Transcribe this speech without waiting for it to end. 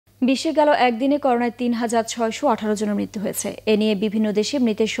বিশ্বে গেল একদিনে করোনায় ৩,৬১৮ জনের মৃত্যু হয়েছে। এ নিয়ে বিভিন্ন দেশে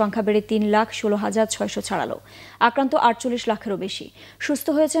মৃতের সংখ্যা বেড়ে ৩,১৬,৬০০ ছাড়ালো। আক্রান্ত ৪৮ লাখেরও বেশি, সুস্থ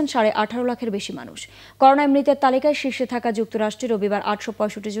হয়েছেন ১৮.৫ লাখের বেশি মানুষ। করোনায় মৃতের তালিকায় শীর্ষে থাকা যুক্তরাষ্ট্রে রবিবার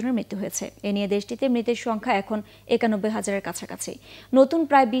 ৮৬৫ জনের মৃত্যু হয়েছে। এ নিয়ে দেশটিতে মৃতের সংখ্যা এখন ৯১,০০০-এর কাছাকাছি। নতুন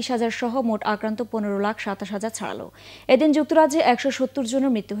প্রায় ২০,০০০ সহ মোট আক্রান্ত ১৫,২৭,০০০ ছাড়ালো। এদিন যুক্তরাজ্যে ১৭০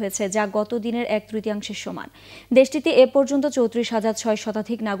 জনের মৃত্যু হয়েছে, যা গত দিনের ১/৩ সমান। দেশটিতে এ পর্যন্ত ৩৪,৬০০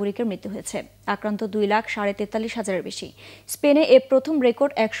 শতাধিক নাগরিকের মৃত্যু হয়েছে। আক্রান্ত ২,৪৩,০০০-এর বেশি। স্পেনে এ প্রথম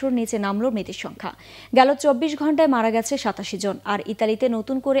রেকর্ড ১০০-র নিচে নামল মৃতের সংখ্যা। গেল ২৪ ঘন্টায় মারা গেছে ৮৭ জন, আর ইতালিতে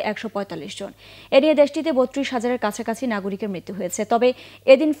নতুন করে ১৪৫ জন। এ নিয়ে দেশটিতে ৩২,০০০-এর কাছাকাছি নাগরিকের মৃত্যু হয়েছে। তবে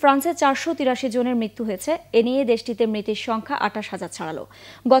এদিন ফ্রান্সে ৪৮৩ জনের মৃত্যু হয়েছে। এ নিয়ে দেশটিতে মৃতের সংখ্যা ২৮,০০০ ছাড়ালো।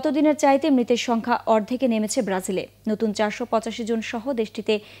 গত দিনের চাইতে মৃতের সংখ্যা অর্ধেকে নেমেছে ব্রাজিলে। নতুন ৪৮৫ জন সহ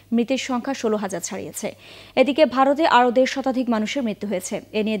দেশটিতে মৃতের সংখ্যা ১৬,০০০ ছাড়িয়েছে। এদিকে ভারতে আরও ১.৫ শতাধিক মানুষের মৃত্যু হয়েছে।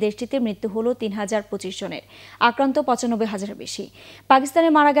 এ নিয়ে দেশটিতে মৃত্যু হল ৩,০২৫ জনের, আক্রান্ত ৯৫,০০০-এর বেশি। পাকিস্তানে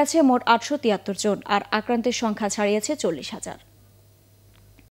মারা গেছে মোট ৮৭৩ জন, আর আক্রান্তের সংখ্যা ছাড়িয়েছে ৪০,০০০।